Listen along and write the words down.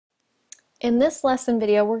In this lesson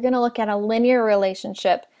video, we're going to look at a linear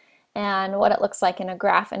relationship and what it looks like in a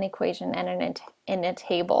graph, an equation, and in a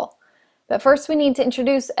table. But first we need to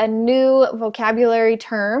introduce a new vocabulary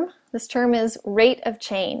term. This term is rate of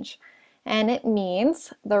change, and it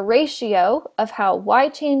means the ratio of how y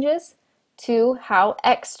changes to how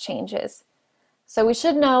x changes. So we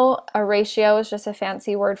should know a ratio is just a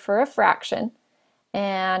fancy word for a fraction,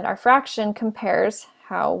 and our fraction compares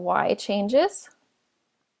how y changes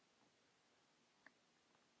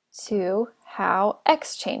to how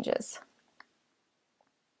x changes.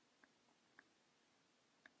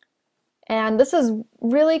 And this is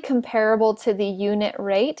really comparable to the unit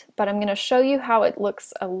rate, but I'm going to show you how it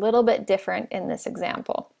looks a little bit different in this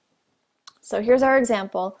example. So here's our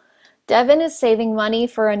example. Devin is saving money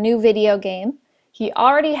for a new video game. He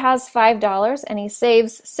already has $5 and he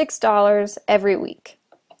saves $6 every week.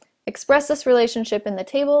 Express this relationship in the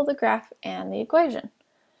table, the graph, and the equation.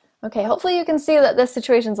 Okay, hopefully you can see that this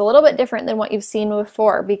situation is a little bit different than what you've seen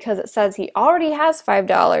before because it says he already has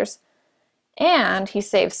 $5 and he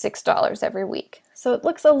saves $6 every week. So it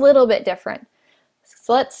looks a little bit different.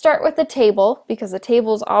 So let's start with the table because the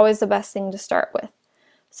table is always the best thing to start with.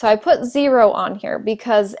 So I put 0 on here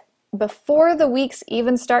because before the weeks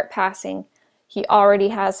even start passing, he already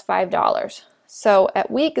has $5. So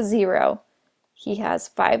at week 0, he has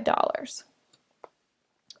 $5.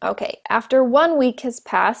 Okay, after 1 week has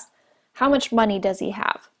passed, how much money does he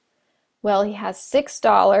have? Well, he has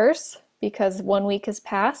 $6 because 1 week has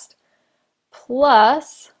passed,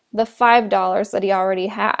 plus the $5 that he already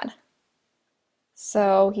had.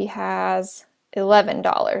 So he has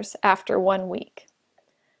 $11 after 1 week.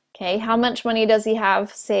 Okay, how much money does he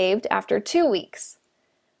have saved after 2 weeks?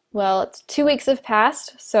 Well, it's 2 weeks have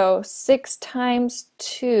passed, so 6 times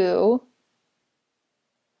 2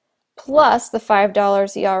 plus the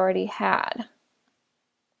 $5 he already had.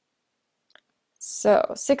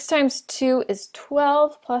 So 6 times 2 is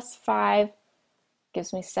 12 plus 5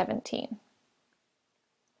 gives me 17.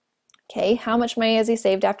 Okay, how much money has he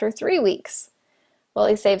saved after 3 weeks? Well,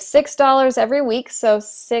 he saved $6 every week, so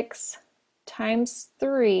 6 times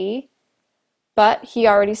 3, but he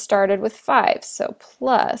already started with 5, so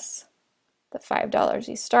plus the $5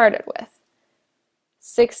 he started with.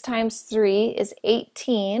 6 times 3 is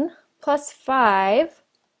 18, plus 5,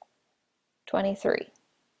 23.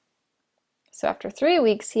 So after 3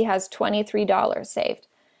 weeks, he has $23 saved.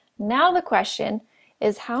 Now the question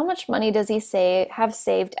is, how much money does he have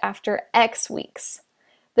saved after X weeks?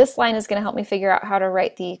 This line is going to help me figure out how to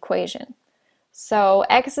write the equation. So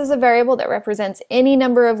X is a variable that represents any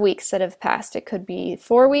number of weeks that have passed. It could be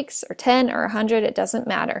 4 weeks or 10 or 100, it doesn't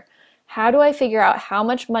matter. How do I figure out how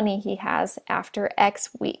much money he has after X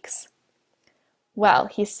weeks? Well,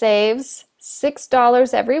 he saves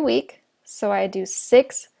 $6 every week, so I do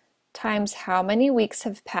 6 times how many weeks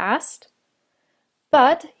have passed,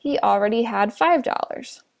 but he already had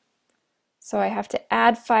 $5. So I have to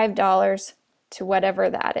add $5 to whatever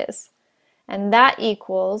that is. And that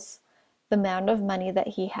equals the amount of money that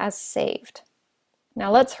he has saved.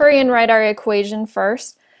 Now let's hurry and write our equation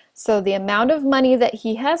first. So the amount of money that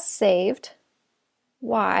he has saved,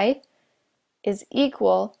 y, is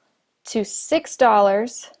equal to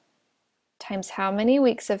 $6 times how many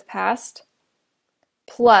weeks have passed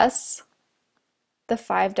plus the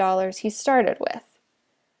 $5 he started with.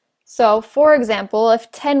 So for example,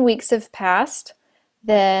 if 10 weeks have passed,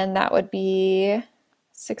 then that would be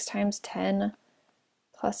 6 times 10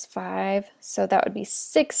 plus 5, so that would be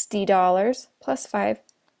 $60 plus 5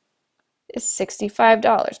 is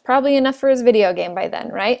 $65. Probably enough for his video game by then,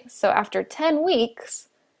 right? So after 10 weeks,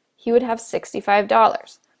 he would have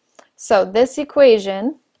 $65. So this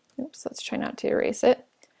equation, oops, let's try not to erase it.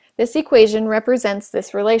 This equation represents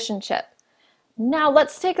this relationship. Now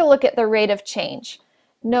let's take a look at the rate of change.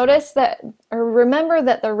 Notice that, or remember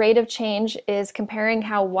that the rate of change is comparing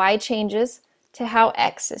how y changes to how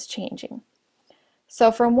x is changing.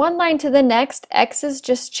 So from one line to the next, x is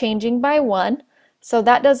just changing by 1. So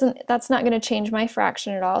that's not going to change my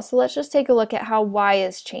fraction at all. So let's just take a look at how y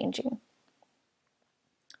is changing.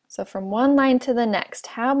 So from one line to the next,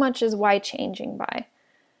 how much is y changing by?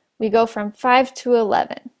 We go from 5 to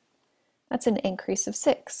 11. That's an increase of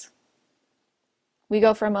 6. We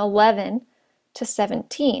go from 11 to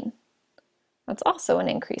 17. That's also an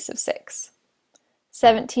increase of 6.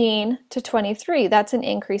 17 to 23, that's an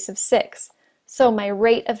increase of 6. So my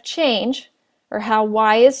rate of change, or how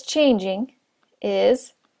y is changing,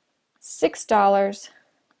 is $6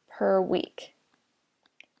 per week.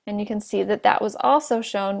 And you can see that that was also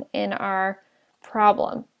shown in our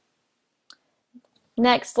problem.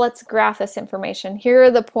 Next, let's graph this information. Here are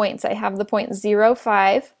the points. I have the point 0,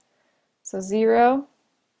 5. So 0,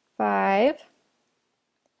 5.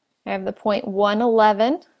 I have the point 1,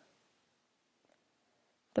 11,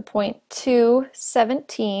 the point 2,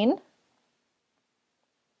 17,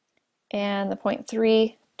 and the point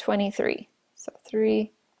 3, 23. So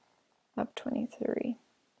 3 up 23.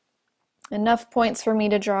 Enough points for me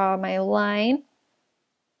to draw my line.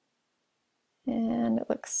 And it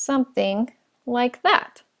looks something like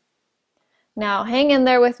that. Now hang in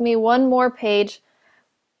there with me one more page.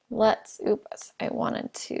 Oops, I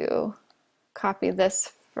wanted to copy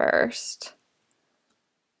this first.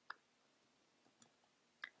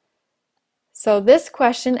 So this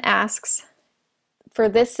question asks, for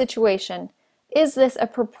this situation, is this a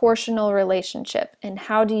proportional relationship, and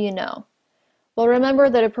how do you know? Well, remember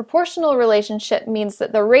that a proportional relationship means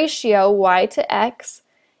that the ratio y to x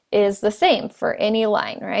is the same for any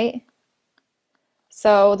line, right?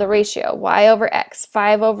 So the ratio y over x,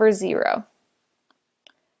 5 over 0,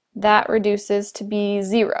 that reduces to be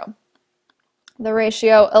 0. The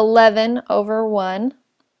ratio 11 over 1,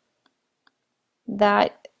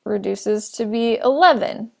 that reduces to be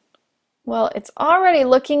 11. Well, it's already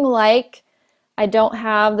looking like I don't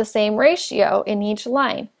have the same ratio in each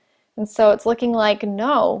line. And so it's looking like,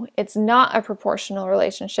 no, it's not a proportional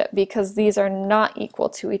relationship because these are not equal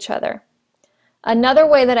to each other. Another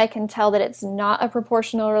way that I can tell that it's not a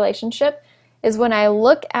proportional relationship is when I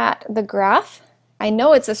look at the graph. I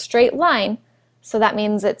know it's a straight line, so that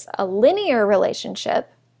means it's a linear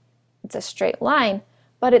relationship. It's a straight line,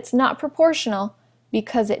 but it's not proportional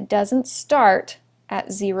because it doesn't start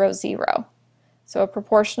at 0, 0. So a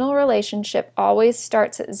proportional relationship always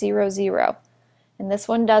starts at 0, 0. And this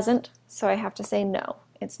one doesn't, so I have to say no,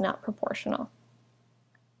 it's not proportional.